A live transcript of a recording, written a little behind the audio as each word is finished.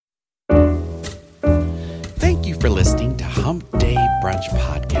Brunch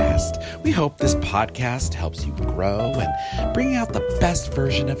podcast. We hope this podcast helps you grow and bring out the best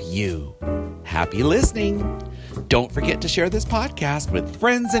version of you. Happy listening. Don't forget to share this podcast with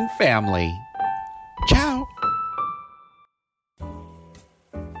friends and family. Ciao.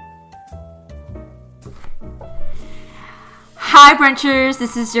 Hi Brunchers,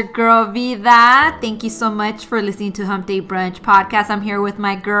 this is your girl Vida. Thank you so much for listening to Hump Day Brunch podcast. I'm here with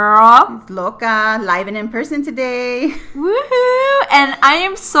my girl Loca, live and in person today. Woohoo! And I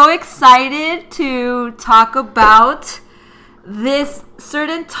am so excited to talk about this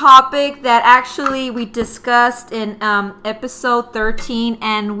certain topic that actually we discussed in episode 13,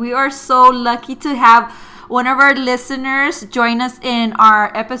 and we are so lucky to have one of our listeners join us in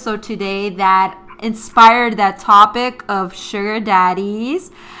our episode today that inspired that topic of sugar daddies.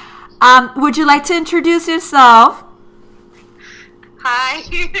 Would you like to introduce yourself? Hi,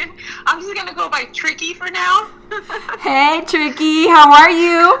 I'm just gonna go by Tricky for now. Hey Tricky, how are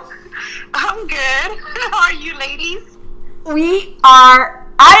you? I'm good. How are you ladies?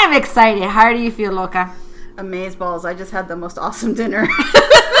 I am excited. How do you feel, Loca? Amazeballs, I just had the most awesome dinner.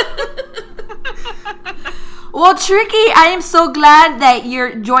 Well, Tricky, I am so glad that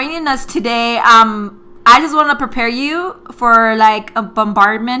you're joining us today. I just want to prepare you for like a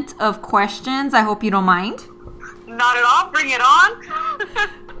bombardment of questions. I hope you don't mind. Not at all. Bring it on.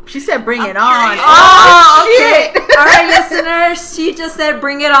 She said bring it curious. on. Oh, okay. All right, listeners. She just said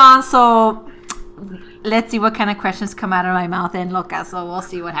bring it on. So let's see what kind of questions come out of my mouth and Loca. So we'll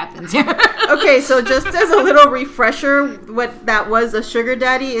see what happens here. Okay, so just as a little refresher, what that was, a sugar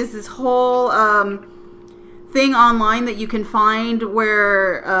daddy is this whole thing online that you can find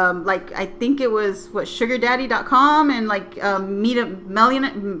where like I think it was sugardaddy.com and like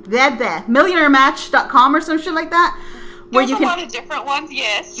millionairematch.com or some shit like that, where There's you a can lot of different ones.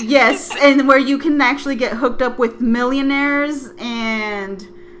 yes, and where you can actually get hooked up with millionaires, and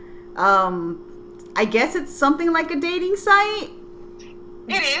I guess it's something like a dating site.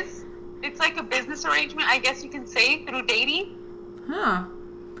 It is. It's like a business arrangement, I guess you can say, through dating. Huh.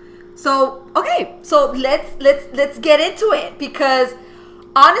 So, okay. So let's get into it, because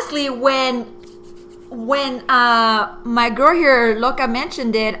honestly, when my girl here, Loca,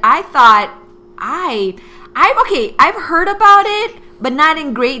 mentioned it, I thought I've heard about it, but not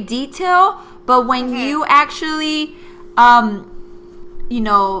in great detail. But when you actually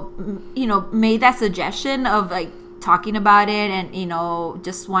made that suggestion of like talking about it and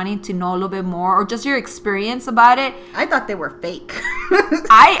just wanting to know a little bit more, or just your experience about it, I thought they were fake.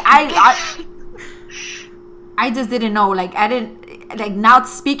 I just didn't know. Like I didn't like. Now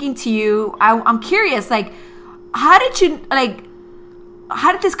speaking to you, I'm curious. Like, how did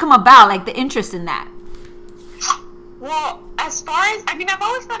this come about? Like the interest in that. Well, as far as, I mean, I've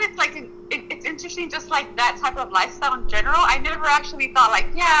always thought it's like it's interesting, just like that type of lifestyle in general. I never actually thought like,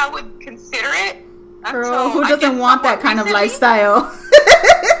 yeah, I would consider it. Girl, who doesn't want that kind of lifestyle?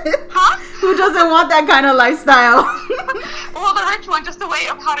 Huh? Who doesn't want that kind of lifestyle? Well, the rich one, just a way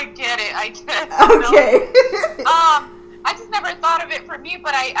of how to get it, I guess. Okay. I just never thought of it for me,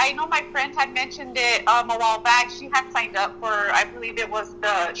 but I know my friend had mentioned it a while back. She had signed up for, I believe it was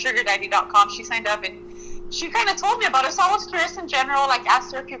the sugardaddy.com. She signed up and she kind of told me about it. So I was curious in general, like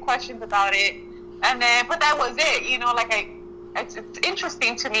asked her a few questions about it. And then, but that was it, like it's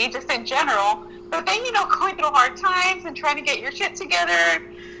interesting to me just in general. But then, going through hard times and trying to get your shit together,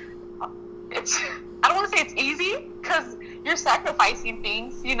 I don't want to say it's easy, because you're sacrificing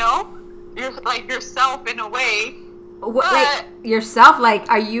things, you're like yourself in a way. What, like yourself? Like,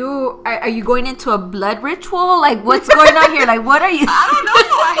 are you going into a blood ritual? Like, what's going on here? Like, what are you? I don't know.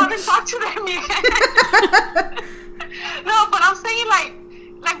 I haven't talked to them yet. No, but I'm saying like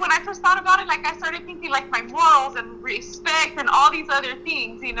when I first thought about it, like I started thinking like my morals and respect and all these other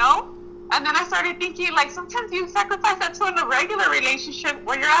things, And then I started thinking, like, sometimes you sacrifice that to in a regular relationship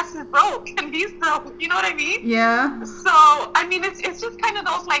where your ass is broke and he's broke. You know what I mean? Yeah. So, I mean, it's just kind of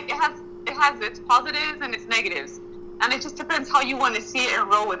those, like, it has its positives and its negatives. And it just depends how you want to see it and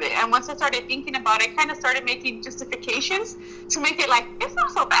roll with it. And once I started thinking about it, I kind of started making justifications to make it like, it's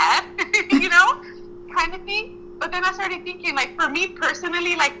not so bad, kind of thing. But then I started thinking, like, for me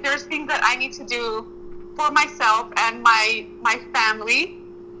personally, like, there's things that I need to do for myself and my family.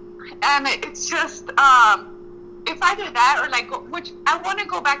 And it's just, it's either that or like, which I want to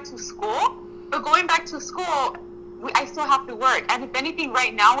go back to school, but going back to school, I still have to work. And if anything,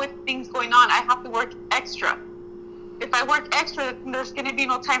 right now with things going on, I have to work extra. If I work extra, there's going to be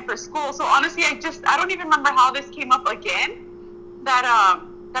no time for school. So honestly, I don't even remember how this came up again, that I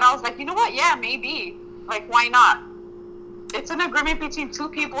was like, you know what? Yeah, maybe. Like, why not? it's an agreement between two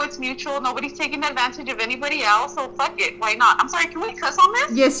people. It's mutual. Nobody's taking advantage of anybody else. So fuck it. Why not? I'm sorry. Can we cuss on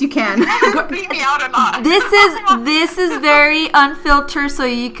this? Yes, you can. Beat me out or not? This is very unfiltered, so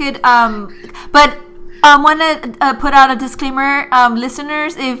you could but want to put out a disclaimer,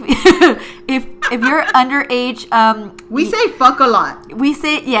 listeners. If if you're underage, we say fuck a lot, we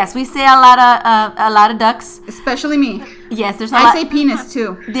say a lot of ducks. especially me. Yes, there's. I say penis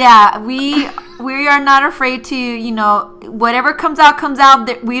too. Yeah, we are not afraid to, whatever comes out.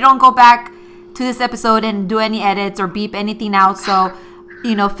 That we don't go back to this episode and do any edits or beep anything out. So,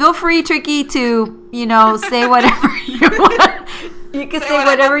 feel free, Tricky, to say whatever you want. You can say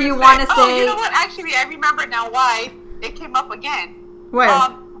whatever you want to say. Oh, you know what? Actually, I remember now why it came up again. Where?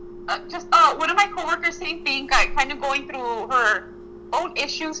 Just one of my coworkers, same thing, kind of going through her own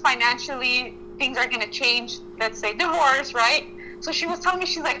issues financially. Things are going to change, let's say divorce, right? So she was telling me,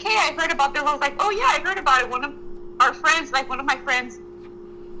 she's like, hey, I heard about this. I was like, oh yeah, I heard about it. One of my friends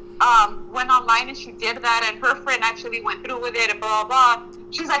went online and she did that, and her friend actually went through with it and blah, blah, blah.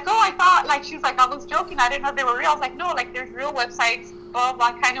 She's like, oh, I thought, she's like, I was joking. I didn't know they were real. I was like, no, there's real websites, blah,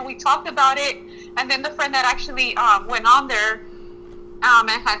 blah, kind of, we talked about it. And then the friend that actually went on there and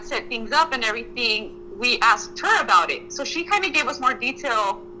had set things up and everything, we asked her about it. So she kind of gave us more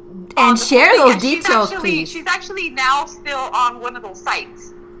detail. And share those details, please. She's actually now still on one of those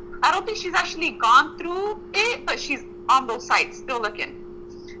sites. I don't think she's actually gone through it, but she's on those sites still looking.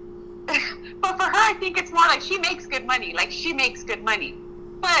 But for her, I think it's more like she makes good money.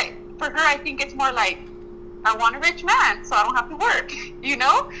 But for her, I think it's more like, I want a rich man, so I don't have to work.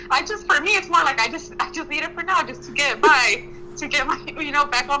 For me, it's more like I just need it for now, just to get by, to get my,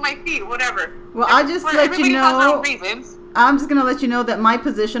 back on my feet, whatever. Well, I'll just let you know. Has their own reasons. I'm just gonna let you know that my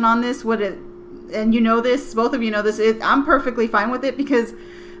position on this, and this, both of you know this, I'm perfectly fine with it, because,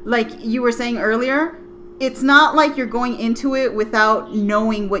 like you were saying earlier, it's not like you're going into it without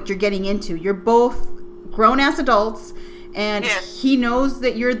knowing what you're getting into. You're both grown-ass adults, and he knows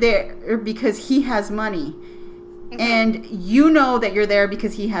that you're there because he has money. Mm-hmm. And you know that you're there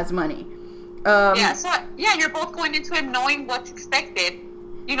because he has money. You're both going into it knowing what's expected.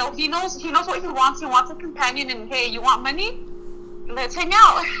 He knows what he wants. He wants a companion, and hey, you want money? Let's hang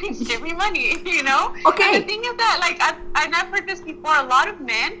out. Give me money, Okay. And the thing is that, I've heard this before, a lot of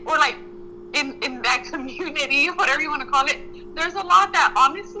men, or in that community, whatever you want to call it, there's a lot that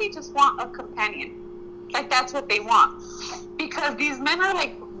honestly just want a companion. That's what they want. Because these men are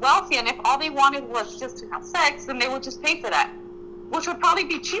wealthy, and if all they wanted was just to have sex, then they would just pay for that, which would probably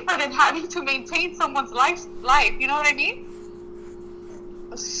be cheaper than having to maintain someone's life. You know what I mean?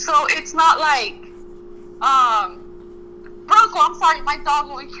 So it's not Bronco, I'm sorry, my dog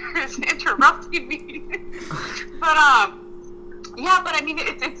over here is interrupting me. But but I mean,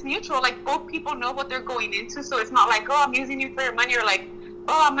 it's mutual. Both people know what they're going into, so it's not oh, I'm using you for your money, or oh,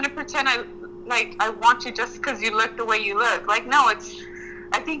 I'm gonna pretend I want you just because you look the way you look. No,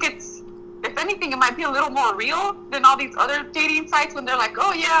 I think it's, if anything, it might be a little more real than all these other dating sites when they're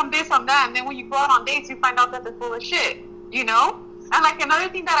oh yeah, I'm this, I'm that, and then when you go out on dates, you find out that they're full of shit, And another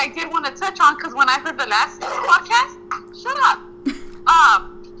thing that I did want to touch on, because when I heard the last podcast, shut up.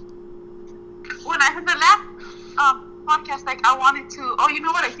 When I heard the last podcast, I wanted to. Oh, you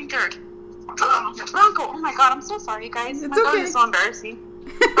know what? I think they're Bronco. Oh my God, I'm so sorry, guys. It's my dog is so embarrassing.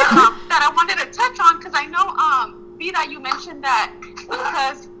 That I wanted to touch on, because I know, Vida, you mentioned that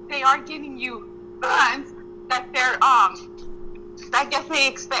because they are giving you funds, that they're I guess they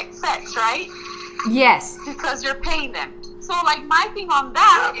expect sex, right? Yes. Because you're paying them. So, my thing on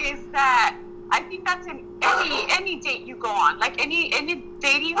that is that I think that's in any date you go on. Any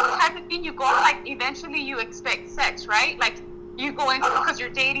dating type of thing you go on, eventually you expect sex, right? You go into, because you're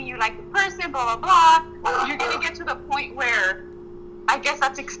dating, you like the person, blah, blah, blah. You're going to get to the point where I guess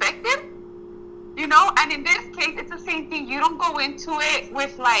that's expected, And in this case, it's the same thing. You don't go into it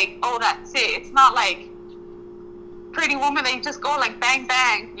with, oh, that's it. It's not Pretty Woman that you just go bang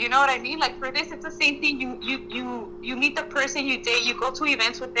bang, you know what I mean? For this, it's the same thing. You meet the person, you date, you go to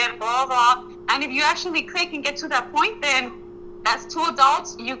events with them, blah blah, and if you actually click and get to that point, then as two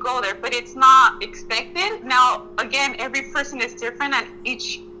adults you go there, but it's not expected. Now again, every person is different, and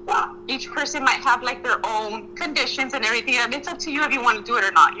each person might have their own conditions and everything, and it's up to you if you want to do it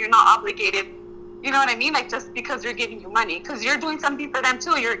or not. You're not obligated, you know what I mean? Just because they're giving you money, because you're doing something for them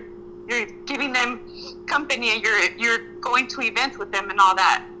too. You're giving them company, and you're going to events with them and all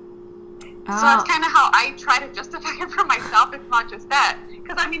that. So that's kind of how I try to justify it for myself. It's not just that,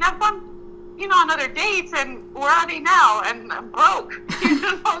 because I mean, I've gone, on other dates, and where are they now? And I'm broke.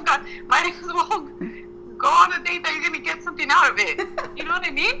 God, might as well go on a date that you're gonna get something out of it. You know what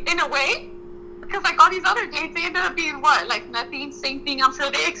I mean? In a way. because like all these other dates, they ended up being what? Like nothing, same thing. I'm sure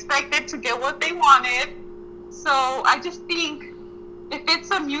they expected to get what they wanted. So I just think if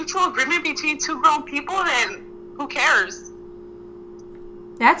it's a mutual agreement between two grown people, then who cares?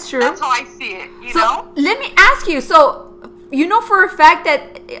 That's true. That's how I see it, you So know? let me ask you. So you know for a fact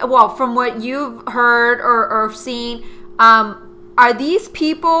that, well, from what you've heard or seen, are these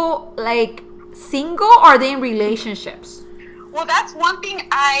people like single or are they in relationships? Well, that's one thing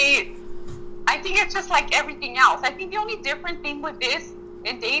I think it's just like everything else. I think the only different thing with this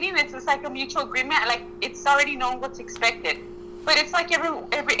in dating is it's like a mutual agreement. Like it's already known what's expected. But it's like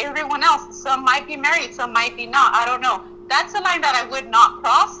everyone else. Some might be married, some might be not. I don't know. That's a line that I would not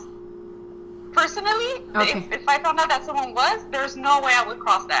cross. Personally, Okay. if I found out that someone was, there's no way I would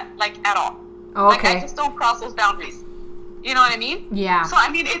cross that, like at all. Oh, Like okay. I just don't cross those boundaries. You know what I mean? Yeah. So I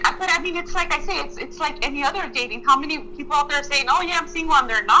mean, it's like I say, it's like any other dating. How many people out there are saying, "Oh yeah, I'm single," and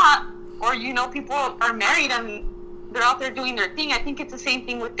they're not, or you know, people are married and they're out there doing their thing. I think it's the same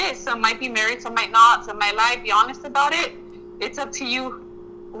thing with this. Some might be married, some might not, some might lie. Be honest about it. It's up to you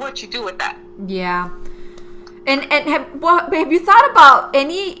what you do with that. Yeah. And have you thought about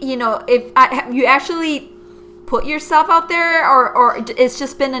any, you know, have you actually put yourself out there or it's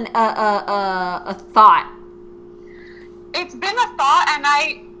just been a thought? It's been a thought, and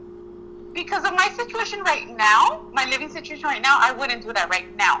because of my situation right now, my living situation right now, I wouldn't do that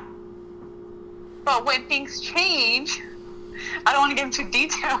right now. But when things change, I don't want to get into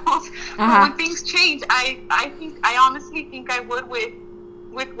details, but when things change, I honestly think I would with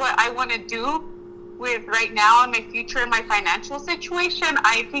what I want to do with right now and my future and my financial situation.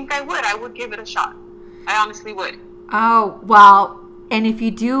 I think I would give it a shot. I honestly would. Oh, well, and if you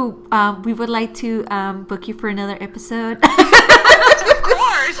do, we would like to book you for another episode. Of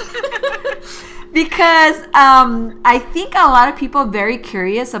course. Because I think a lot of people are very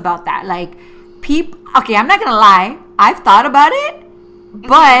curious about that. Like, okay, I'm not going to lie. I've thought about it,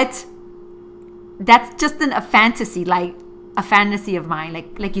 but that's just a fantasy, like a fantasy of mine.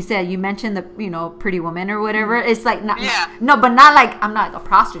 Like you said, you mentioned the, you know, Pretty Woman or whatever. It's like, no, but not like, I'm not a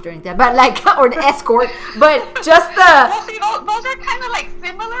prostitute or anything, but like, or an escort, but just the... Well, see, those are kind of like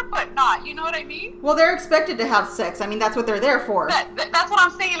similar, but not. You know what I mean? Well, they're expected to have sex. I mean, that's what they're there for. That's what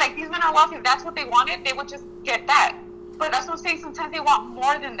I'm saying. Like, these men are wealthy. If that's what they wanted, they would just get that. But that's what I'm saying. Sometimes they want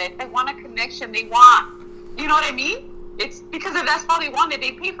more than that. They want a connection. They want, you know what I mean? It's because if that's all they wanted,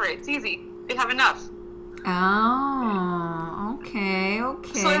 they pay for it. It's easy. They have enough. Oh, okay.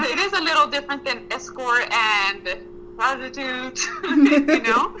 So it is a little different than escort and prostitute, you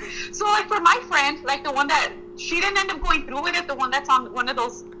know? So, like, for my friend, like the one that, she didn't end up going through with it, the one that's on one of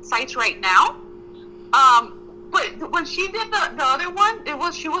those sites right now. But when she did the other one,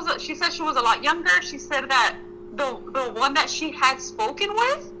 she said she was a lot younger. She said that the one that she had spoken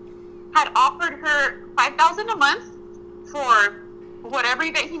with had offered her $5,000 a month for whatever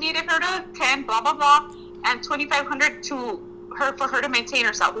that he needed her to attend, blah blah blah, and $2,500 for her to maintain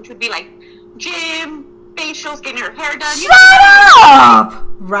herself, which would be like gym, facials, getting her hair done. Shut up!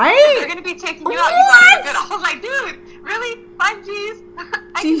 Right? They're gonna be taking you out. You gotta look good. I was like, dude, really? 5 G's?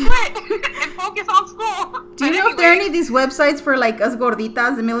 I can quit and focus on school. Do you know if there are any of these websites for like us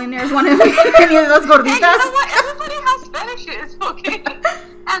gorditas, the millionaires want to any of us gorditas? Hey, you know what? Everybody has fetishes, okay?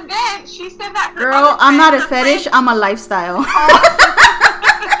 And then she said that her Girl, I'm not a fetish. I'm a lifestyle.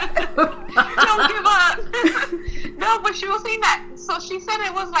 Don't give up. No, but she was saying that. So she said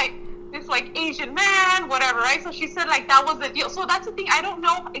it was like this like Asian man, whatever, right? So she said like that was the deal. So that's the thing. I don't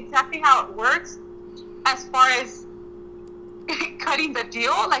know exactly how it works as far as cutting the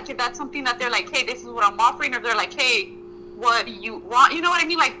deal. Like if that's something that they're like, hey, this is what I'm offering, or they're like, hey, what do you want? You know what I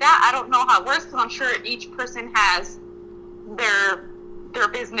mean? Like that. I don't know how it works because I'm sure each person has their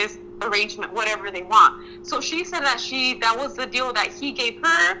business arrangement, whatever they want. So she said that was the deal that he gave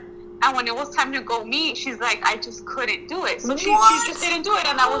her, and when it was time to go meet, she's like, I just couldn't do it. So she just didn't do it,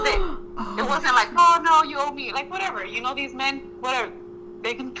 and that was it. It wasn't like, oh no, you owe me, like whatever. You know, these men, whatever,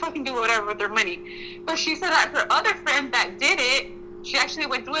 they can fucking do whatever with their money. But she said that her other friend that did it, she actually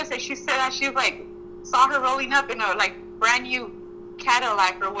went through it. And she said that she was like, saw her rolling up in a like brand new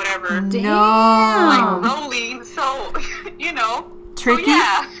Cadillac or whatever. No. Like rolling. So, you know. Tricky. So,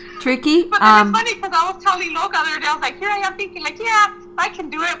 yeah. Tricky. But then it's funny because I was telling Loca the other day, I was like, here I am thinking like, yeah, I can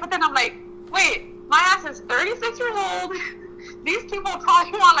do it. But then I'm like, wait, my ass is 36 years old. These people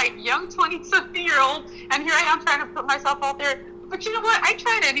probably want like young 20-something-year-old, and here I am trying to put myself out there. But you know what? I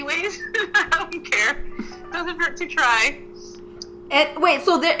tried anyways. I don't care. Doesn't hurt to try. And wait,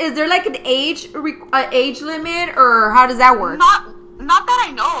 so is there like an age limit, or how does that work? Not that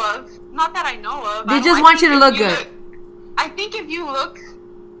I know of. Not that I know of. They just want you to look good. I think if you look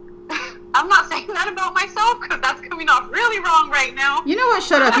I'm not saying that about myself because that's coming off really wrong right now. You know what?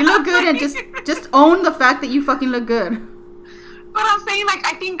 Shut up. You look good, and just own the fact that you fucking look good. But I'm saying, like,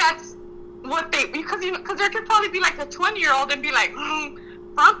 I think that's what they, because there could probably be like a 20-year-old and be like,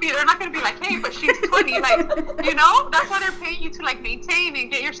 frumpy. They're not going to be like, hey, but she's 20. Like, you know, that's why they're paying you to like maintain and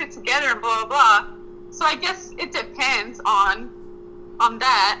get your shit together and blah, blah, blah. So I guess it depends on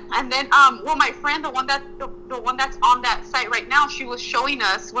that. And then, well, my friend, the one that's on that site right now, she was showing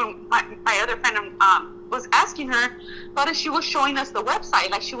us when my other friend was asking her about it. She was showing us the website.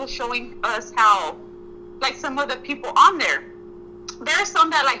 Like, she was showing us how, like, some of the people on there. There are some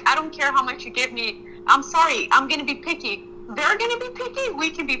that, like, I don't care how much you give me. I'm sorry, I'm gonna be picky. They're gonna be picky.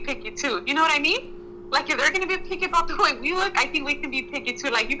 We can be picky too. You know what I mean? Like, if they're gonna be picky about the way we look, I think we can be picky too.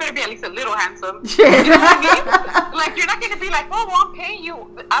 Like, you better be at least a little handsome. You know what I mean? Like, you're not gonna be like, oh, well, I'm paying you.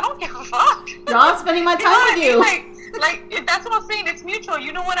 I don't give a fuck. No, I'm spending my time with you. Like, that's what I'm saying. It's mutual.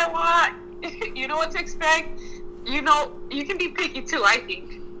 You know what I want. You know what to expect. You know, you can be picky too, I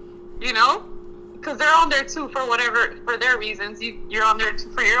think. You know? Because they're on there too for their reasons. You're on there too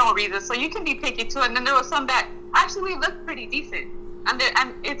for your own reasons. So you can be picky too. And then there was some that actually looked pretty decent. And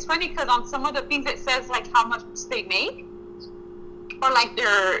it's funny because on some of the things it says like how much they make or like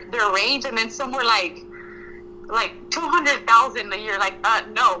their range, and then some were like 200,000 a year. Like,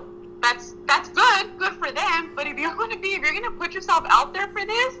 no, that's good for them. But if you're gonna put yourself out there for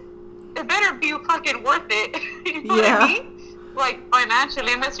this, it better be fucking worth it. You know what I mean? Like,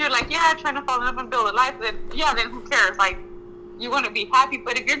 financially, unless you're like, yeah, trying to fall in love and build a life, then who cares? Like, you want to be happy.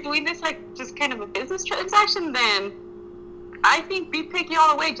 But if you're doing this like just kind of a business transaction, then I think be picky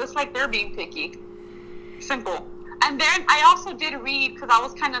all the way, just like they're being picky. Simple. And then I also did read, because I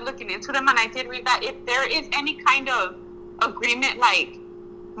was kind of looking into them, and I did read that if there is any kind of agreement, like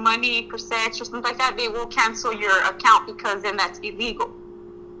money for sex or something like that, they will cancel your account because then that's illegal.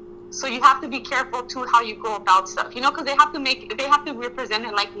 So you have to be careful too how you go about stuff, you know, because they have to represent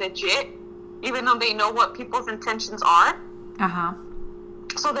it like legit, even though they know what people's intentions are.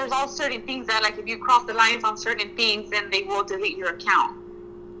 So there's all certain things that, like, if you cross the lines on certain things, then they will delete your account.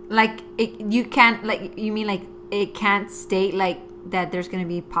 Like, you can't, like, you mean like it can't state like that there's going to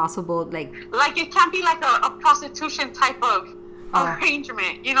be possible like it can't be like a prostitution type of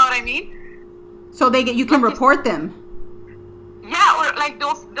arrangement. You know what I mean? So you can report them. Yeah, or like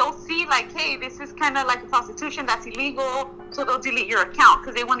they'll see like, hey, this is kind of like a prostitution that's illegal, so they'll delete your account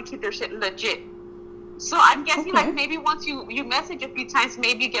because they want to keep their shit legit. So I'm guessing like maybe once you message a few times,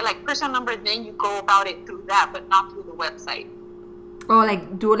 maybe you get like personal number, then you go about it through that, but not through the website. Or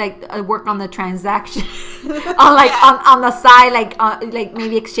like do like work on the transaction, on like on the side, like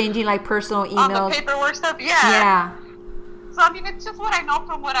maybe exchanging like personal emails, on the paperwork stuff. Yeah. So I mean, it's just what I know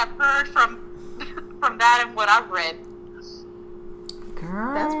from what I've heard from that and what I've read.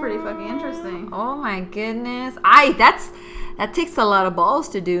 Girl, that's pretty fucking interesting. Oh my goodness, that takes a lot of balls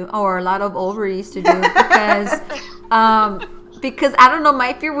to do, or a lot of ovaries to do, because I don't know,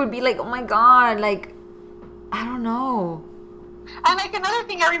 my fear would be like, oh my god, like, I don't know. And like another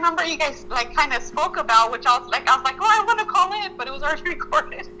thing I remember you guys like kind of spoke about, which I was like, oh, I want to call in, but it was already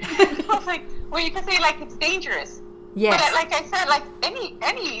recorded. I was like, well, you can say like it's dangerous. Yes. But like I said, like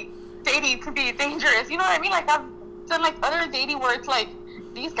any dating could be dangerous. You know what I mean? Like I've done like other dating where it's like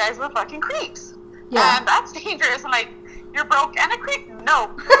these guys were fucking creeps. Yeah. And that's dangerous. And like, you're broke and a creep? No. You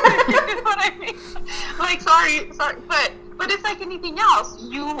know what I mean? Like, sorry, but it's like anything else.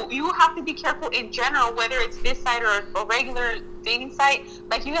 You have to be careful in general, whether it's this site or a regular dating site.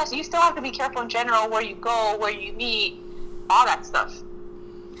 Like, you still have to be careful in general where you go, where you meet, all that stuff.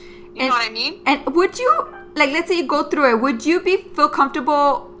 You know what I mean? And would you, like, let's say you go through it, would you feel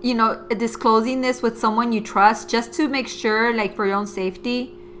comfortable, you know, disclosing this with someone you trust just to make sure, like, for your own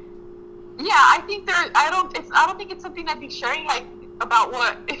safety? Yeah, I think I don't think it's something I'd be sharing, like, about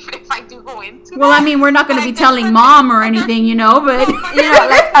what if I do go into. Well, I mean, we're not going to be telling mom or anything, you know, but you know,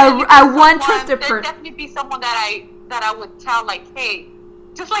 like a one trusted person. There'd definitely be someone that I would tell, like, hey,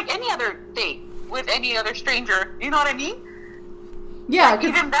 just like any other date with any other stranger. You know what I mean? Yeah. Like,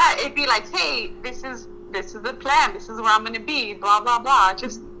 even that, it'd be like, hey, this is the plan. This is where I'm going to be. Blah blah blah.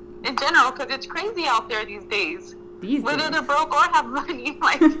 Just in general, because it's crazy out there these days. Whether they're broke or have money,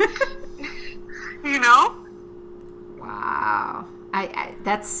 like, you know. Wow.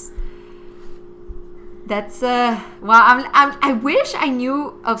 That's wow. I wish I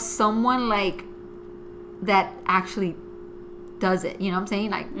knew of someone like that actually does it. You know what I'm saying?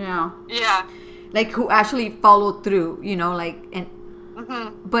 Like, yeah, like who actually followed through. You know, like, and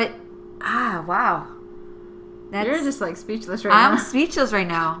but wow. You're just like speechless right now. I'm speechless right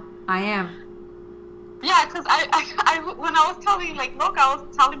now. I am. Yeah, because I when I was telling like, look, I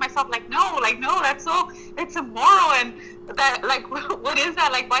was telling myself like, no, that's so, it's immoral, and that like, what is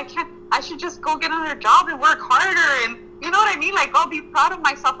that? Like, why can't I should just go get another job and work harder, and you know what I mean? Like, I'll be proud of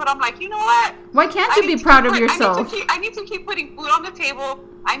myself, but I'm like, you know what? Why can't you be proud of yourself? I need to keep putting food on the table.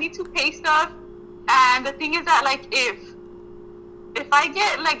 I need to pay stuff, and the thing is that like, if I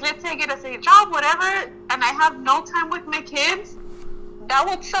get like, let's say I get a job, whatever, and I have no time with my kids, that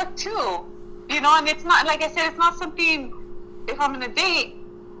would suck too. You know, and it's not, like I said, it's not something, if I'm in a date,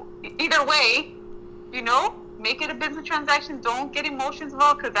 either way, you know, make it a business transaction. Don't get emotions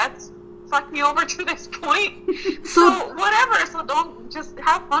involved, because that's fucked me over to this point. So whatever. So don't, just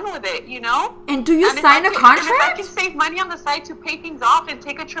have fun with it, you know? And do you sign a contract? If I can save money on the side to pay things off and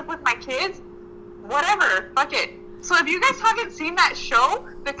take a trip with my kids, whatever, fuck it. So if you guys haven't seen that show,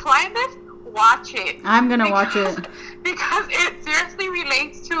 The Client List, watch it. I'm going to watch it. Because it seriously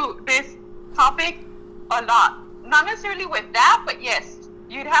relates to this topic a lot. Not necessarily with that, but yes,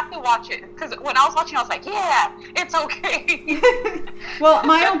 you'd have to watch it. Because when I was watching, I was like, yeah, it's okay. Well,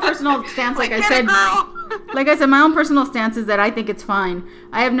 my own personal stance, like I said, my own personal stance is that I think it's fine.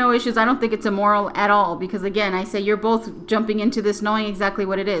 I have no issues. I don't think it's immoral at all, because again, I say you're both jumping into this knowing exactly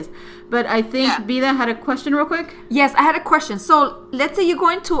what it is. But I think Vida had a question real quick. Yes, I had a question. So let's say you go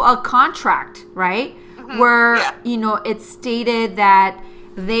into a contract, right? Mm-hmm. Where, you know, it's stated that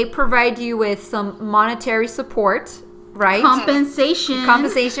they provide you with some monetary support, right?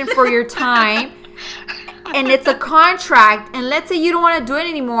 Compensation for your time. And it's a contract. And let's say you don't want to do it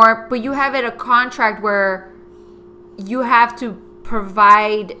anymore, but you have a contract where you have to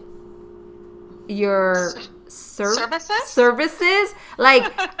provide your services.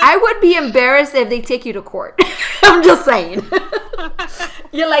 Like, I would be embarrassed if they take you to court. I'm just saying.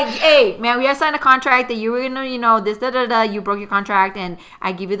 You're like, hey, man, we have signed a contract that you were gonna, you know, this, you broke your contract, and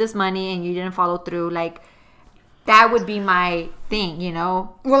I give you this money, and you didn't follow through. Like, that would be my thing, you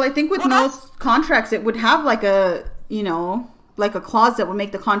know? Well, I think with most contracts, it would have like a, you know, like a clause that would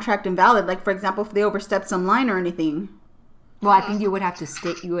make the contract invalid. Like, for example, if they overstep some line or anything. Well, I think you would have to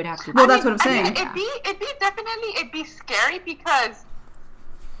state. You would have to. Well, that's what I'm saying. It'd be scary, because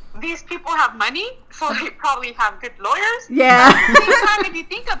these people have money, so they probably have good lawyers. Yeah. At the same time, if you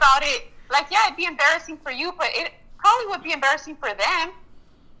think about it, like, yeah, it'd be embarrassing for you, but it probably would be embarrassing for them.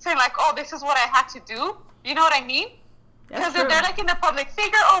 Saying like, oh, this is what I had to do. You know what I mean? Because if they're like in the public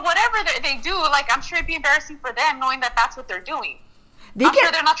figure or whatever they do, like, I'm sure it'd be embarrassing for them knowing that that's what they're doing. I'm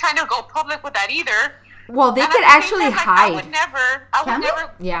sure they're not trying to go public with that either. Well, they could actually hide. I would never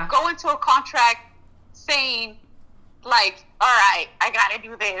go into a contract saying, like, all right, I gotta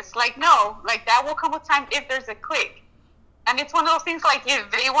do this. Like, no, like, that will come with time if there's a click. And it's one of those things, like,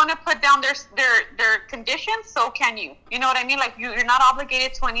 if they want to put down their conditions, so can you. You know what I mean? Like, you're not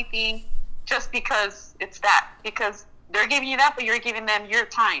obligated to anything just because it's that. Because they're giving you that, but you're giving them your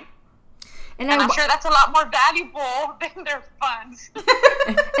time. And I'm sure that's a lot more valuable than their funds.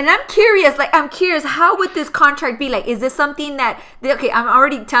 And I'm curious, how would this contract be? Like, is this something that, okay, I'm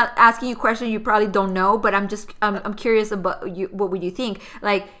already asking you questions you probably don't know, but I'm curious about you. What would you think?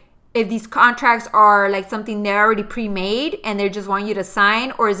 Like, if these contracts are like something they're already pre-made and they just want you to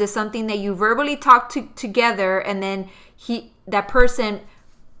sign, or is this something that you verbally talk together, and then that person,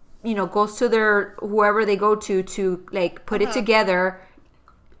 you know, goes to their, whoever they go to like put it together.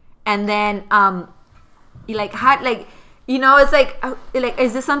 And then, you know, it's like,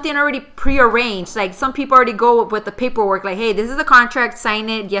 is this something already prearranged? Like, some people already go with the paperwork, like, hey, this is a contract, sign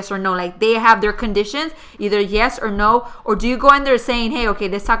it, yes or no. Like, they have their conditions, either yes or no. Or do you go in there saying, hey, okay,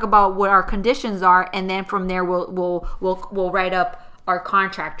 let's talk about what our conditions are, and then from there we'll write up our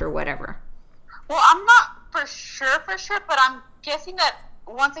contract or whatever. Well, I'm not for sure, but I'm guessing that,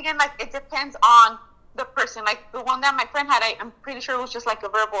 once again, like, it depends on the person. Like, the one that my friend had, I'm pretty sure it was just like a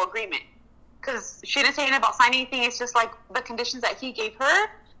verbal agreement, because she didn't say anything about signing anything. It's just like the conditions that he gave her,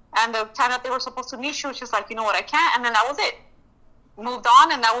 and the time that they were supposed to meet, she was just like, you know what, I can't, and then that was it. Moved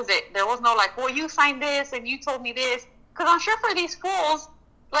on, and that was it. There was no like, well, you signed this and you told me this, because I'm sure for these fools,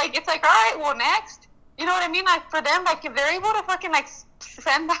 like, it's like, all right, well, next. You know what I mean? Like, for them, like, if they're able to fucking like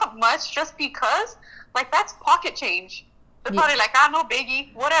spend that much just because, like, that's pocket change. They're probably like, no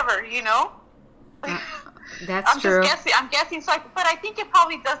biggie, whatever, you know. That's true. I'm guessing. So, but I think it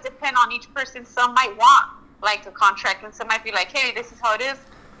probably does depend on each person. Some might want like a contract, and some might be like, "Hey, this is how it is.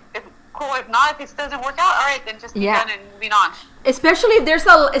 If not, if this doesn't work out, all right, then just be done and moving on." Especially if there's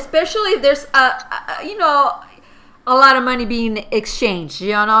you know, a lot of money being exchanged.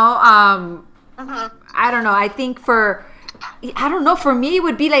 You know, I don't know. I think for me, it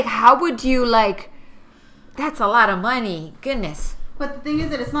would be like, how would you like? That's a lot of money. Goodness. But the thing is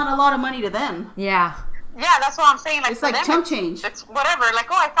that it's not a lot of money to them. Yeah. Yeah, that's what I'm saying. Like, It's for like them, chump change. It's whatever. Like,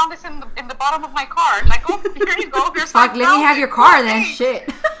 oh, I found this in the bottom of my car. Like, oh, here you go. Here's Fuck, let me have your car then. Thanks. Shit.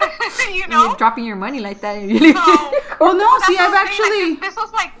 You know. You're dropping your money like that. So, Well, no, see, that's I've what I'm saying, actually. like,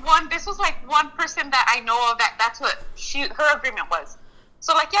 this was like one person that I know of that's what her agreement was.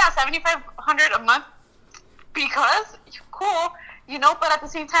 So like, yeah, $7,500 a month because cool, you know. But at the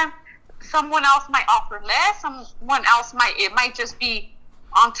same time, someone else might offer less. Someone else might just be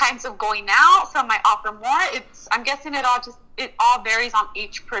on times of going out. Some might offer more. I'm guessing it all varies on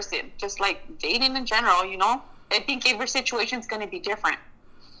each person. Just like dating in general, you know. I think every situation is going to be different.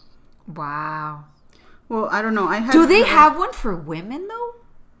 Wow. Well, I don't know. Do they have one for women though?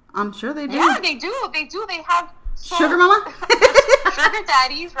 I'm sure they do. Yeah, they do. They have Sugar mama. sugar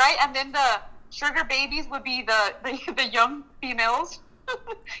daddies, right? And then the sugar babies would be the young females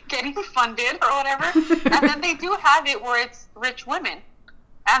getting funded or whatever. And then they do have it where it's rich women,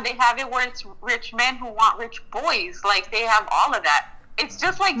 and they have it where it's rich men who want rich boys. Like, they have all of that. It's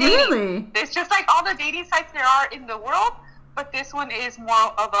just like dating. Really? It's just like all the dating sites there are in the world, but this one is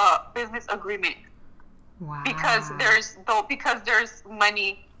more of a business agreement. Wow. Because there's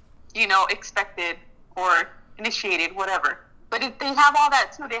money, you know, expected or initiated, whatever. But they have all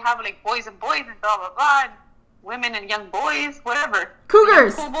that too. They have like boys and boys and blah blah blah, and women and young boys, whatever.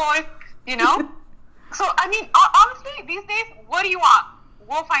 Cougars. Cool boy, you know. So I mean, honestly, these days, what do you want?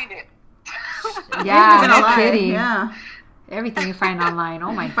 We'll find it. Yeah, Not gonna no lie. kidding. Yeah. Everything you find online.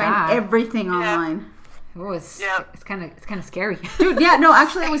 Oh my Find god. everything online. Oh, it's Yeah. kind of scary. Dude, yeah, no,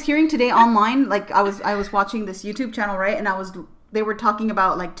 actually I was hearing today online, like I was watching this YouTube channel, right? And they were talking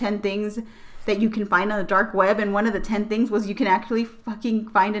about like 10 things that you can find on the dark web, and one of the 10 things was you can actually fucking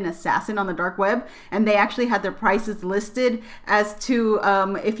find an assassin on the dark web, and they actually had their prices listed as to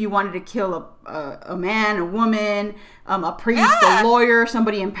if you wanted to kill a man, a woman, a priest, Yeah. a lawyer,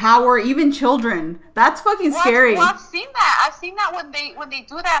 somebody in power, even children. That's fucking scary. Well, I've seen that. I've seen that when they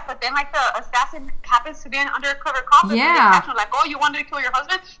do that, but then like the assassin happens to be an undercover cop. And Yeah. they catch him, like, oh, you wanted to kill your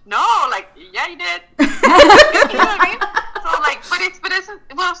husband? No, like, yeah, you did. You know what I mean? So like, but it's one of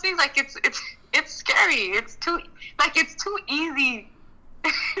those things, like it's scary. It's too easy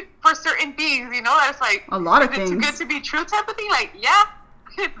for certain things, you know. That's like A lot of is it too things. good to be true type of thing. Like, yeah,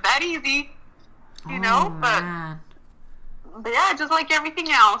 it's that easy, you know. Man. But yeah, just like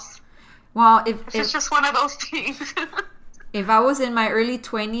everything else, Well, it's just one of those things. if I was in my early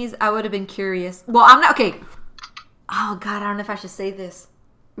 20s, I would have been curious. Well, I'm not okay. Oh god, I don't know if I should say this.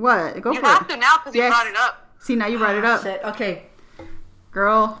 What? Go You for have it. to now because Yes. you brought it up. See, now you brought it up. Shit. Okay.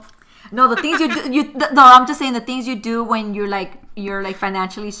 Girl. No, the things you do. No, I'm just saying the things you do when you're like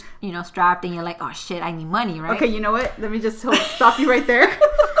financially, strapped, and you're like, oh shit, I need money, right? Okay, you know what? Let me just stop you right there.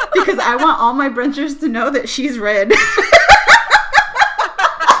 Because I want all my brunchers to know that she's red.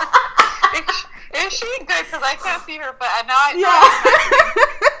 Is she good? Because I can't see her, but now I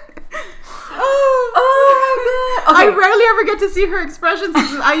Oh my god. I Okay. rarely ever get to see her expressions.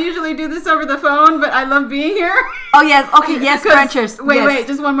 I usually do this over the phone, but I love being here. Oh yes. Okay. Yes, 'Cause- crunchers. Wait, yes. wait,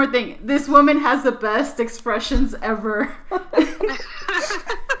 just one more thing. This woman has the best expressions ever.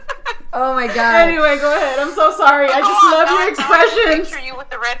 Oh my god. Anyway, go ahead. I'm so sorry. I just love your I expressions. picture you with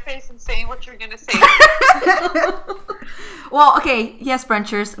the red face and saying what you're gonna say. Well, okay, yes,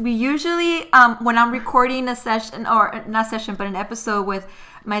 brunchers. We usually, when I'm recording a session, or not session, but an episode with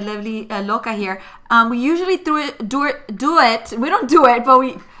my lovely Loca here, we usually do it. We don't do it, but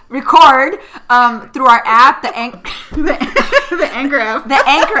we record through our app, the The Anchor app. the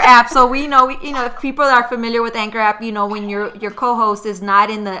Anchor app. So we know, if people are familiar with Anchor app, when your co-host is not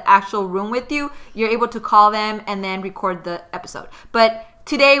in the actual room with you, you're able to call them and then record the episode. But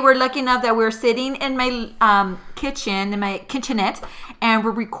today we're lucky enough that we're sitting in my kitchen, in my kitchenette, and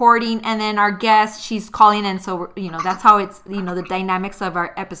we're recording, and then our guest, she's calling in, so we're, that's how it's, the dynamics of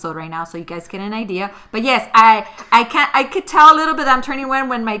our episode right now, so you guys get an idea. But yes, I could tell a little bit that I'm turning red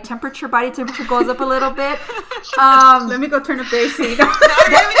when my body temperature goes up a little bit. Let me go turn up the AC.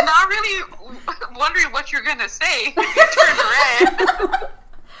 not really wondering what you're gonna say. You turned red.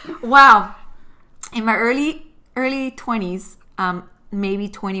 Wow. In my early 20s, maybe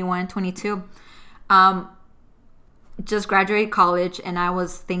 21, 22, just graduated college, and I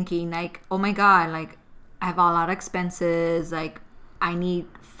was thinking, like, oh my god, like, I have a lot of expenses, like, I need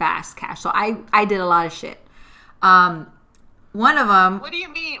fast cash. So I did a lot of shit. One of them. What do you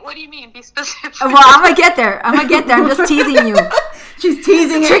mean? Be specific. Well, I'm gonna get there. I'm just teasing you. She's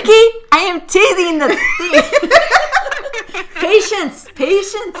teasing it. Tricky. I am teasing the thing.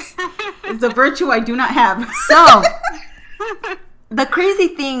 Patience. It's a virtue I do not have. So, the crazy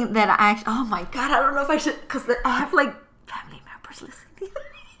thing that oh my god, I don't know if I should, because I have like family members listening.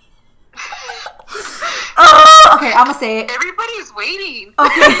 Oh, okay, I'm gonna say it. Everybody's waiting.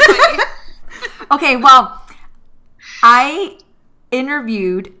 Okay. Okay, well, I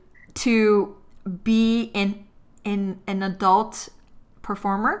interviewed to be in an adult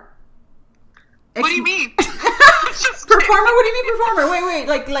performer. What do you mean? Performer? What do you mean performer? Wait,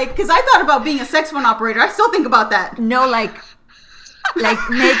 like, because I thought about being a sex phone operator. I still think about that. No, like make.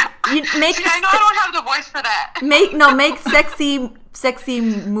 See, I know I don't have the voice for that. Make sexy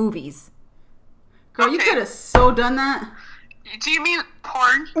movies. Girl, you Okay. could have so done that. Do you mean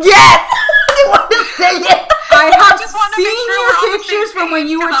porn? Yes, I want to say it. I have just wanted to make seen sure we're your on the pictures same from when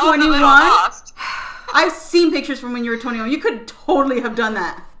you page, were 'cause I was a little 21. lost. I've seen pictures from when you were 21. You could totally have done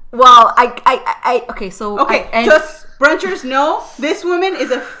that. Well, I okay, so Okay, just brunchers know this woman is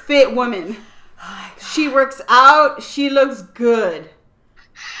a fit woman. She works out. She looks good.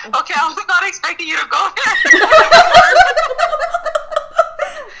 Okay, I was not expecting you to go there.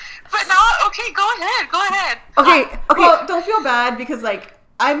 But now, okay, go ahead. okay. Well, don't feel bad because like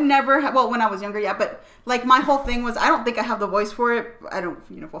I've never well when I was younger, yeah, but like my whole thing was I don't think I have the voice for it. I don't,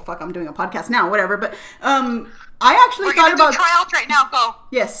 well, fuck, I'm doing a podcast now, whatever. But I actually We're thought gonna about do tryouts right now. Go.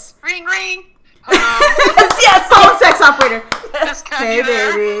 yes, Ring, ring. yes, phone sex operator. Just cut Hey, you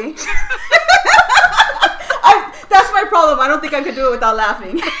there. baby. That's my problem. I don't think I could do it without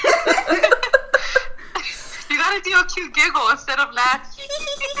laughing. You gotta do a cute giggle instead of laugh.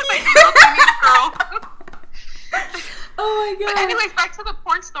 Like a little teenage girl. Oh my god. Anyways, back to the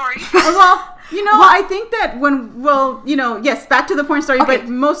porn story. Well, I think that yes, back to the porn story, Okay. but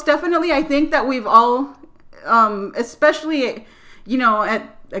most definitely I think that we've all, especially,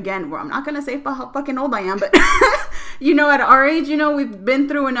 again, I'm not going to say how fucking old I am, but, at our age, we've been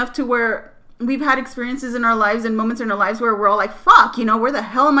through enough to where we've had experiences in our lives and moments in our lives where we're all like, fuck, where the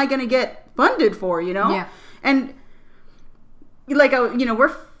hell am I going to get funded for, Yeah. And, like,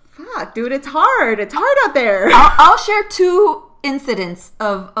 we're fuck, dude, it's hard out there. I'll share 2 incidents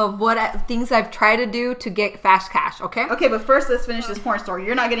of things I've tried to do to get fast cash. Okay. Okay, but first let's finish this porn story.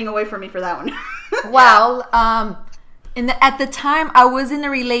 You're not getting away from me for that one. Well, at the time I was in a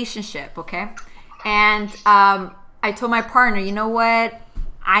relationship, okay, and I told my partner, you know what,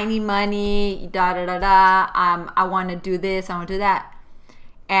 I need money, da da da da. I want to do this, I want to do that,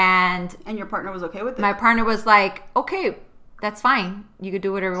 and your partner was okay with it? my partner was like, okay, that's fine. You could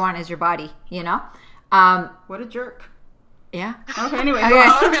do whatever you want. It's your body, What a jerk. Yeah. Okay, anyway. Okay. Go on.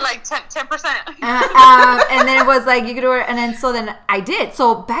 I would have been like 10%. And then it was like you could do it, and then I did.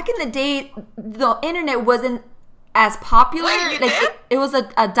 So back in the day, the internet wasn't as popular. Wait, you like did? it was a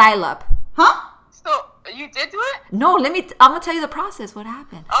dial-up. Huh? So, you did do it? No, I'm gonna tell you the process. What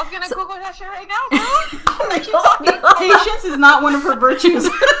happened? I was gonna Google that shit right now, bro. Like, keep talking. Patience is not one of her virtues.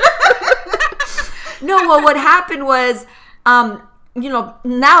 No, well, what happened was, now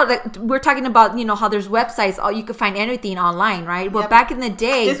that we're talking about, how there's websites, you could find anything online, right? Well, Yep. back in the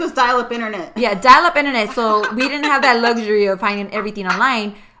day, This was dial-up internet. yeah, dial-up internet. So we didn't have that luxury of finding everything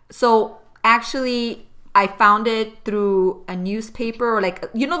online. So actually, I found it through a newspaper or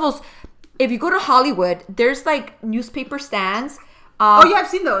like, those. If you go to Hollywood, there's like newspaper stands. Oh, yeah, I've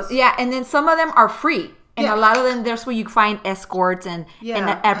seen those. Yeah, and then some of them are free. And Yeah. a lot of them, there's where you find escorts and an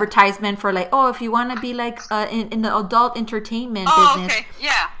advertisement for like, oh, if you want to be like in the adult entertainment Oh, business. okay.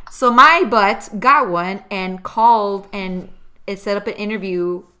 Yeah. So my butt got one and called and it set up an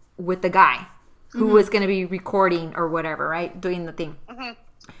interview with the guy who was going to be recording or whatever, right? Doing the thing. Mm-hmm.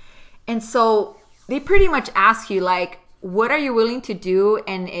 And so they pretty much ask you like, what are you willing to do?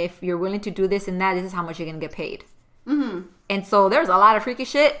 And if you're willing to do this and that, this is how much you're going to get paid. Mm-hmm. And so there's a lot of freaky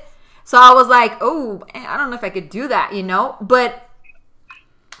shit. So I was like, oh, I don't know if I could do that, But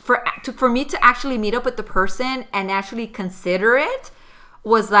for me to actually meet up with the person and actually consider it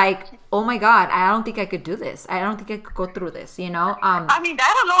was like, oh my God, I don't think I could do this. I don't think I could go through this, I mean,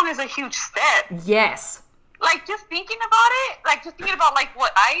 that alone is a huge step. Yes. Like, just thinking about it, like, just thinking about, like,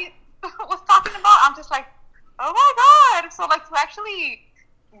 what I was talking about, I'm just like, oh my God. So, like, to actually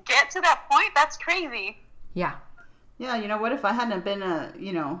get to that point, that's crazy. Yeah. Yeah, what if I hadn't been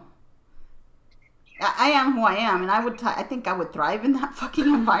I am who I am, and I think I would thrive in that fucking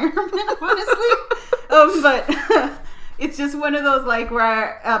environment, honestly. But it's just one of those, like,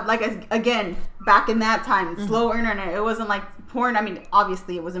 where, again, back in that time, slow internet, it wasn't like porn. I mean,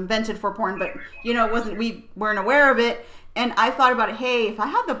 obviously it was invented for porn, but, we weren't aware of it. And I thought about it, hey, if I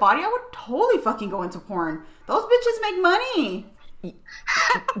had the body, I would totally fucking go into porn. Those bitches make money.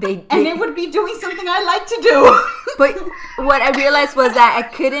 And it would be doing something I like to do. But what I realized was that I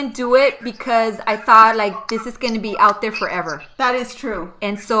couldn't do it because I thought like this is going to be out there forever. That is true.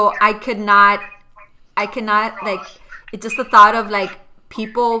 And so I cannot like, it's just the thought of like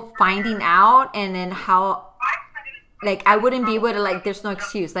people finding out, and then how, like, I wouldn't be able to, like, there's no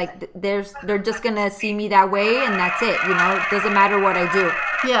excuse. Like, they're just going to see me that way, and that's it. You know, it doesn't matter what I do.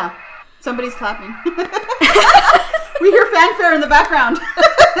 Yeah. Somebody's clapping. We hear fanfare in the background.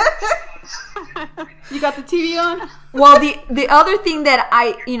 You got the TV on? Well, the other thing that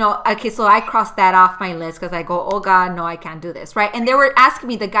so I crossed that off my list because I go, oh God, no, I can't do this, right? And they were asking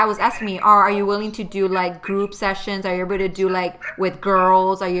me, the guy was asking me, are you willing to do like group sessions? Are you able to do like with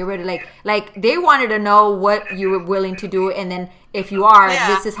girls? Are you able to like they wanted to know what you were willing to do, and then if you are,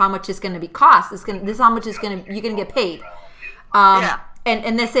 this is how much it's going to be cost. This is how much you're going to get paid.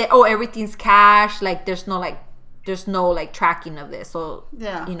 And they say, oh, everything's cash. Like there's no tracking of this. So,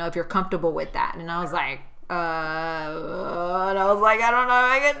 if you're comfortable with that. And I was like, I don't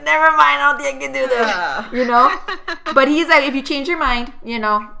know. Never mind. I don't think I can do this, But he's like, if you change your mind,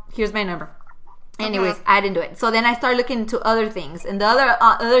 here's my number. Anyways, I didn't do it. So then I started looking into other things. And the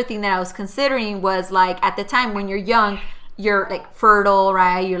other thing that I was considering was like, at the time when you're young, you're like fertile,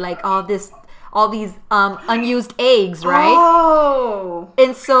 right? You're like all these unused eggs, right? Oh.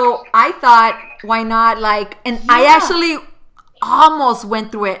 And so I thought, why not I actually almost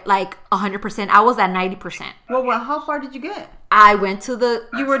went through it like 100%. I was at 90%. Well, how far did you get? I went to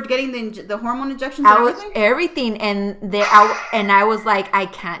you were getting the hormone injections and everything? And I was like, I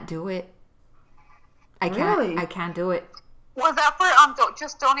can't do it. I can't do it. Was that for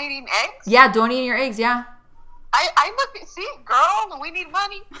just donating eggs? Yeah, donating your eggs, yeah. I look, see, girl, we need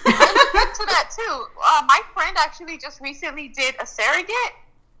money. I looked into that too. My friend actually just recently did a surrogate.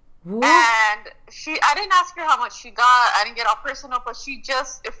 What? And I didn't ask her how much she got. I didn't get all personal, but she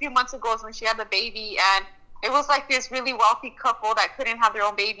just, a few months ago is when she had the baby, and it was like this really wealthy couple that couldn't have their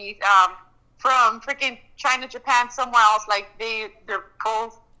own babies, from freaking China, Japan, somewhere else. Like they're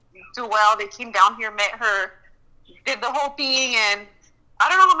both do well. They came down here, met her, did the whole thing, and I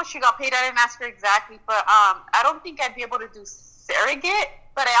don't know how much she got paid. I didn't ask her exactly, but I don't think I'd be able to do surrogate.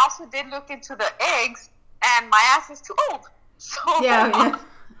 But I also did look into the eggs, and my ass is too old. So yeah.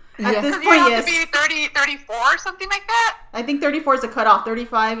 At this point, you have to be 30, 34 or something like that. I think 34 is a cutoff.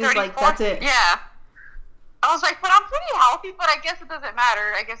 35 is 34? Like, that's it. Yeah. I was like, but I'm pretty healthy, but I guess it doesn't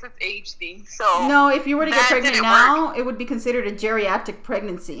matter. I guess it's age thing. So no, if you were to get pregnant now, it would be considered a geriatric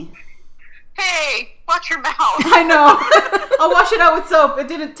pregnancy. Hey, watch your mouth. I know. I'll wash it out with soap. It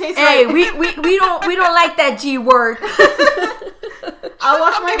didn't taste right. Hey, we don't like that G word. I'll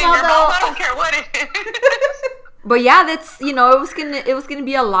wash my mouth out. I don't care what it is. But yeah, that's it was gonna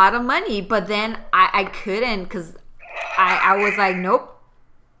be a lot of money. But then I couldn't because I was like, nope,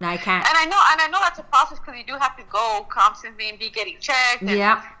 no, I can't. And I know that's a process because you do have to go constantly and be getting checked.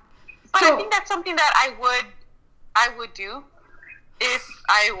 Yeah. But I think that's something that I would do. If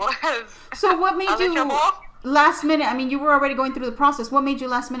I was. So what made you last minute? I mean, you were already going through the process. What made you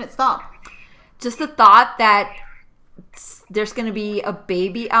last minute stop? Just the thought that there's going to be a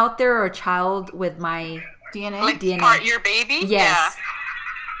baby out there or a child with my DNA. Like DNA. Part your baby. Yes. Yeah.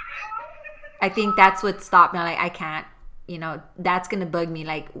 I think that's what stopped me. Like I can't. That's going to bug me.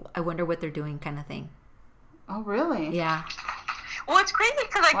 Like I wonder what they're doing, kind of thing. Oh really? Yeah. Well, it's crazy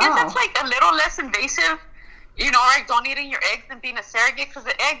because I guess that's like a little less invasive. Like donating your eggs and being a surrogate, because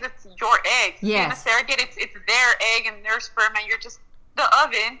the eggs, it's your egg. Yes. Being a surrogate, it's their egg and their sperm, and you're just the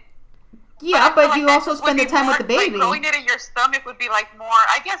oven. Yeah, but you also spend the time with the baby. Like growing it in your stomach would be like more.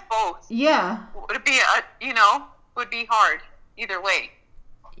 I guess both. Yeah. Would be would be hard either way.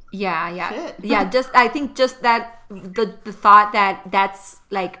 Yeah. Shit. Yeah. I think that the thought that that's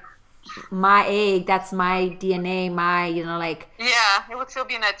like my egg, that's my DNA, my Yeah, it would still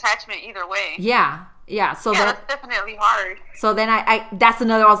be an attachment either way. Yeah. So that's definitely hard. So then I that's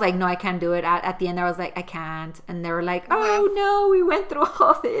another. I was like, no, I can't do it. At the end, I was like, I can't. And they were like, oh no, we went through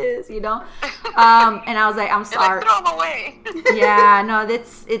all this, And I was like, I'm sorry. Throw them away. Yeah, no,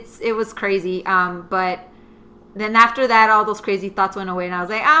 it was crazy. But then after that, all those crazy thoughts went away, and I was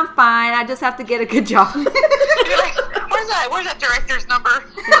like, I'm fine. I just have to get a good job. You're like, where's that director's number?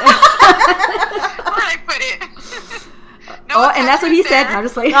 Where did I put it? No, and that's what he said. And I'm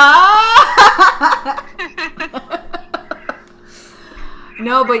just like,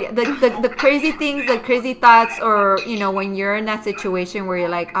 no, but the crazy things, the crazy thoughts, or when you're in that situation where you're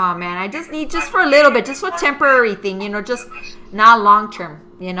like, oh man, I just need just for a little bit, just for a temporary thing, just not long term,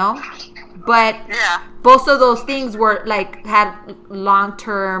 But both of those things were like had long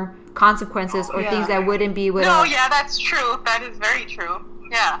term consequences or things that wouldn't be with. No, yeah, that's true. That is very true.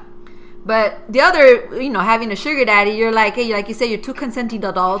 Yeah. But the other, having a sugar daddy, you're like, hey, like you said, you're two consenting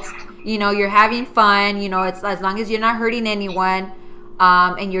adults. You're having fun. It's as long as you're not hurting anyone.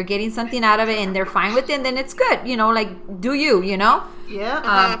 and you're getting something out of it and they're fine with it, then it's good. Like, do you,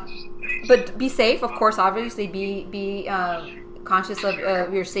 Yeah. But be safe, of course. Obviously, be conscious of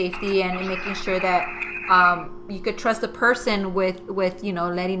your safety and making sure that you could trust the person with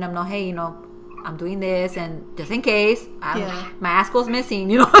letting them know, hey, I'm doing this, and just in case my Asco's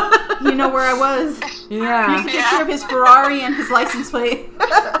missing, You know where I was. Yeah. Here's a picture of his Ferrari and his license plate.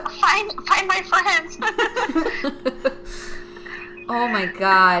 Find my friends. Oh my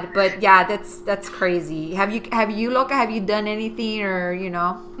God! But yeah, that's crazy. Have you, Loca? Have you done anything, or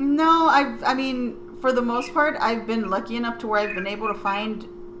No, I mean, for the most part, I've been lucky enough to where I've been able to find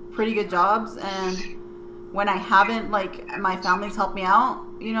pretty good jobs, and when I haven't, like, my family's helped me out.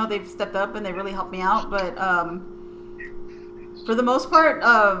 They've stepped up and they really helped me out. But for the most part,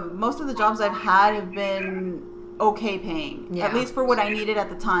 most of the jobs I've had have been okay paying, at least for what I needed at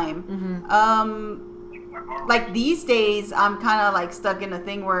the time. Mm-hmm. Like these days, I'm kind of like stuck in a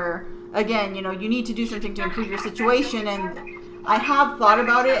thing where, again, you need to do something to improve your situation, and I have thought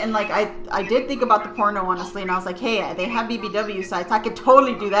about it, and like I did think about the porno, honestly, and I was like, hey, they have BBW sites, I could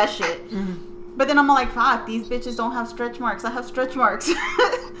totally do that shit. Mm-hmm. But then I'm like, fuck, these bitches don't have stretch marks. I have stretch marks.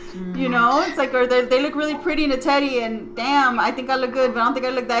 It's like, or they look really pretty in a teddy, and damn, I think I look good, but I don't think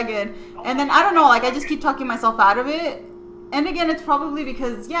I look that good. And then I don't know, like I just keep talking myself out of it. And again, it's probably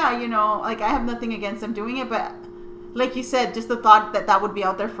because, like I have nothing against them doing it, but like you said, just the thought that would be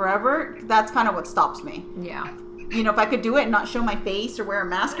out there forever, that's kind of what stops me. Yeah. If I could do it and not show my face or wear a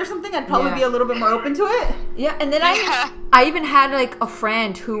mask or something, I'd probably be a little bit more open to it. Yeah, and then I even had like a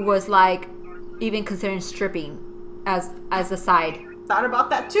friend who was like even considering stripping as a side. Thought about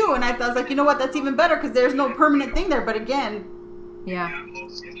that too, and I was like, you know what, that's even better because there's no permanent thing there. But again,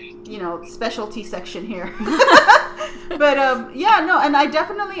 specialty section here. But and I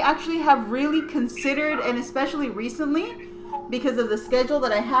definitely actually have really considered, and especially recently, because of the schedule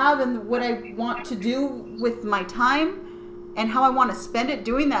that I have and what I want to do with my time and how I want to spend it,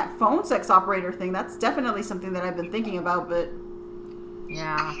 doing that phone sex operator thing. That's definitely something that I've been thinking about. But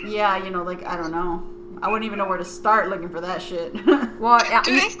like, I don't know, I wouldn't even know where to start looking for that shit. Well,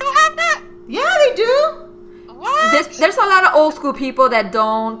 do they still have that? Yeah, they do. What? There's a lot of old school people that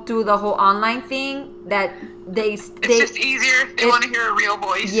don't do the whole online thing. That it's just easier. They want to hear a real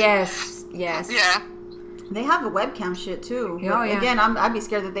voice. Yes. Yeah. They have a webcam shit too. Oh, yeah. Again, I'd be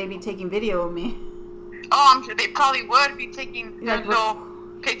scared that they'd be taking video of me. Oh, I'm sure they probably would be taking little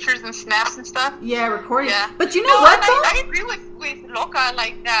pictures and snaps and stuff. Yeah, recording. Yeah. But you know what, though? I agree with Loca,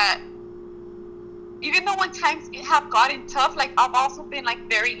 like that. Even though when times have gotten tough, like I've also been like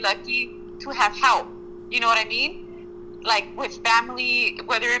very lucky to have help. You know what I mean? Like with family,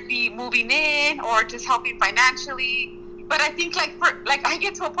 whether it be moving in or just helping financially. But I think I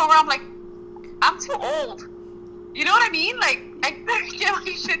get to a point where I'm like, I'm too old. You know what I mean? Like I better get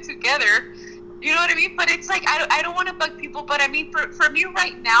my shit together. You know what I mean? But it's like I don't want to bug people, but I mean for me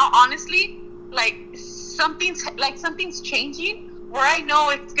right now, honestly, like something's changing where I know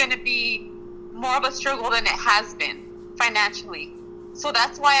it's gonna be more of a struggle than it has been financially. So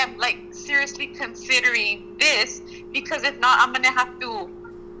that's why I'm like seriously considering this, because if not, I'm gonna have to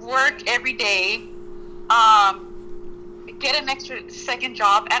work every day, get an extra second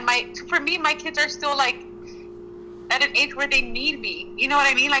job, and for me my kids are still like at an age where they need me. You know what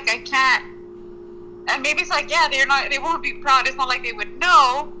I mean? Like I can't, and maybe it's like they won't be proud. It's not like they would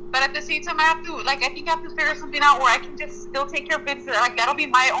know, but at the same time I think I have to figure something out where I can just still take care of business. Like that'll be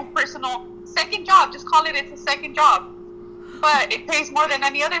my own personal second job. Just call it's a second job. But it pays more than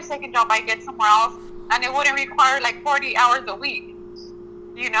any other second job I get somewhere else, and it wouldn't require like 40 hours a week,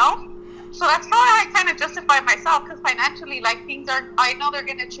 So that's how I kind of justify myself, because financially, like I know they're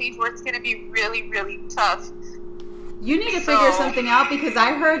going to change where it's going to be really, really tough. You need to figure something out, because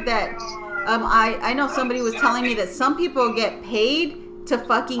I heard that, I know somebody was telling me that some people get paid to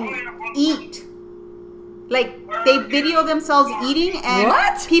fucking eat. Like, they video themselves eating, and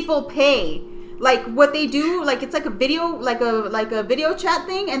people pay. Like what they do, like it's like a video, like a video chat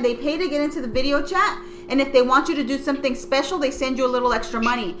thing, and they pay to get into the video chat. And if they want you to do something special, they send you a little extra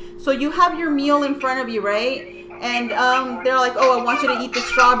money. So you have your meal in front of you, right? And they're like, oh, I want you to eat the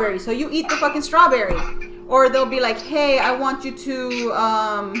strawberry. So you eat the fucking strawberry. Or they'll be like, hey, I want you to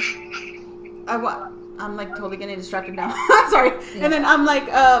I'm like totally getting distracted now. Sorry. Yeah. And then I'm like,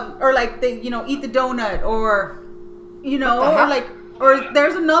 or like they, eat the donut, or or like. Or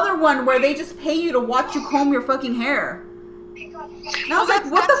there's another one where they just pay you to watch you comb your fucking hair. And I was like,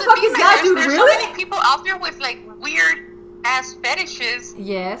 what the fuck is that, dude? Really? There's so many people out there with like weird ass fetishes.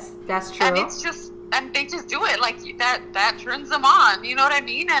 Yes, that's true. And it's just, and they just do it like that turns them on. You know what I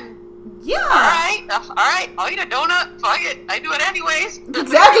mean? And Yeah. All right. I'll eat a donut. Fuck it. I do it anyways.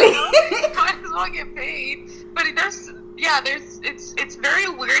 Exactly. Might as well get paid. But it's very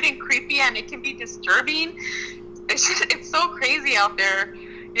weird and creepy, and it can be disturbing. It's so crazy out there.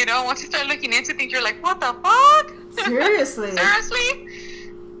 You know, once you start looking into things, you're like, what the fuck? Seriously. Seriously?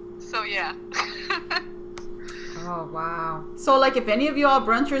 So, yeah. Oh, wow. So, like, if any of you all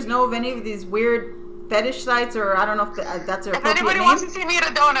brunchers know of any of these weird fetish sites, or I don't know if that's an If appropriate anybody name. wants to see me eat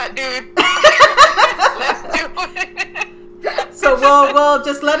a donut, dude, let's do it. So we'll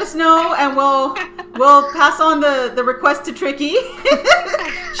just let us know, and we'll pass on the request to Tricky.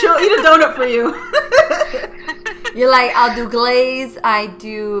 She'll eat a donut for you. You're like, I'll do glaze, I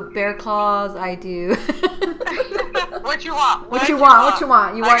do bear claws, I do... What you want? What you want?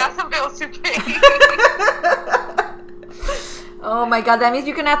 I got some bills to pay. Oh my god, that means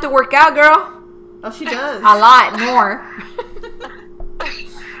you're gonna have to work out, girl. Oh, she does. A lot more.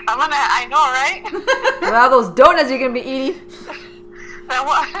 I know, right? With all those donuts you're gonna be eating. I'm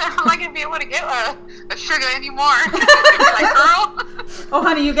not gonna be able to get a sugar anymore. Like, girl, Oh,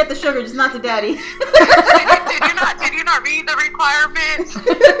 honey, you get the sugar, just not the daddy. did you not read the requirements?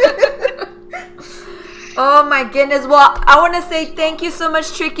 Oh my goodness. Well, I want to say thank you so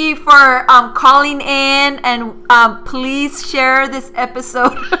much, Tricky, for calling in, and please share this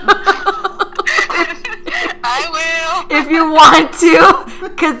episode. I will. If you want to,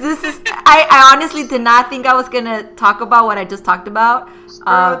 because this is, I honestly did not think I was going to talk about what I just talked about.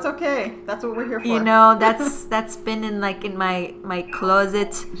 Girl, it's okay. That's what we're here for. You know, that's been in my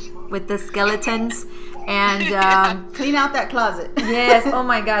closet with the skeletons, and Clean out that closet. yes, oh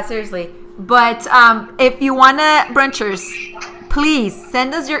my god, seriously. But if you want to, brunchers, please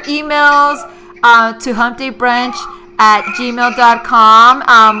send us your emails to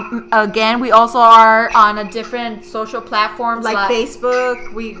humpdaybrunch@gmail.com. Again, we also are on a different social platforms Like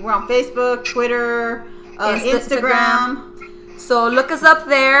Facebook. We're on Facebook, Twitter, Instagram. So look us up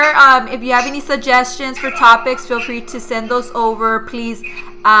there. If you have any suggestions for topics, feel free to send those over. Please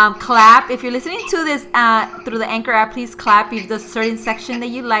clap. If you're listening to this through the Anchor app, please clap if there's a certain section that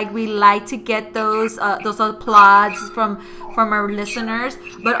you like. We like to get those applause from our listeners.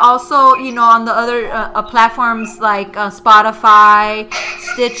 But also, you know, on the other platforms like Spotify,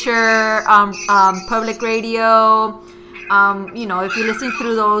 Stitcher, Public Radio. You know, if you're listening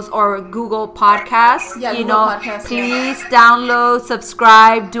through those, or Google Podcasts, Yeah, you Google know, Podcasts, please download,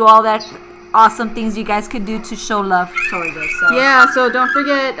 subscribe, do all that awesome things you guys could do to show love towards us. So. Yeah, so don't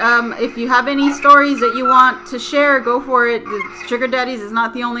forget, if you have any stories that you want to share, go for it. The sugar daddies is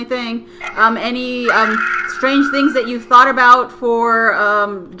not the only thing. Any strange things that you've thought about for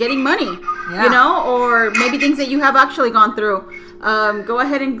getting money, Yeah. you know, or maybe things that you have actually gone through. Go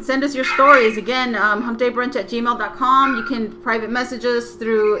ahead and send us your stories. Again, humpdaybrunch@gmail.com. You can private message us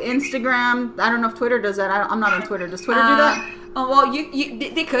through Instagram. I don't know if Twitter does that. I'm not on Twitter. Does Twitter do that? Oh, well,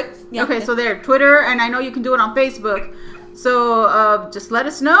 they could. Yeah. Okay, so there, Twitter, and I know you can do it on Facebook. So just let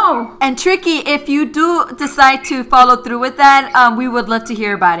us know. And Tricky, if you do decide to follow through with that, we would love to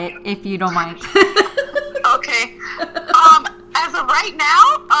hear about it, if you don't mind. Okay. As of right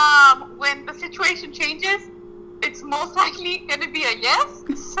now, when the situation changes, it's most likely going to be a yes.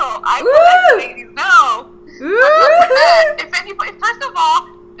 So I will let the ladies know. If anybody, first of all,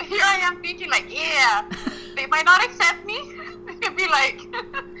 here I am thinking like, yeah, they might not accept me. They could be like,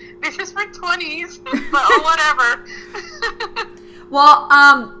 this is for 20s, but oh, whatever. Well,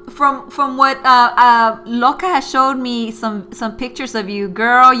 from what Loca has showed me some pictures of you,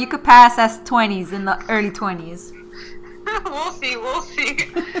 girl, you could pass as 20s in the early 20s. We'll see.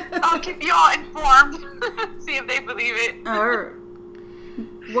 I'll keep you all informed. See if they believe it. All right.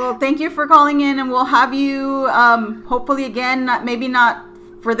 Well, thank you for calling in, and we'll have you hopefully again. Maybe not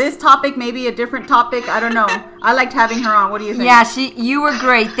for this topic, maybe a different topic. I don't know. I liked having her on. What do you think? Yeah, you were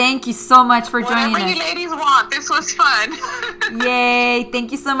great. Thank you so much for joining Whatever us. you ladies want. This was fun. Yay!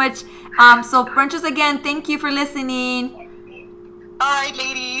 Thank you so much. So, brunchers, again, thank you for listening. All right,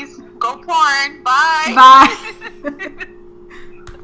 ladies. Go porn. Bye. Bye.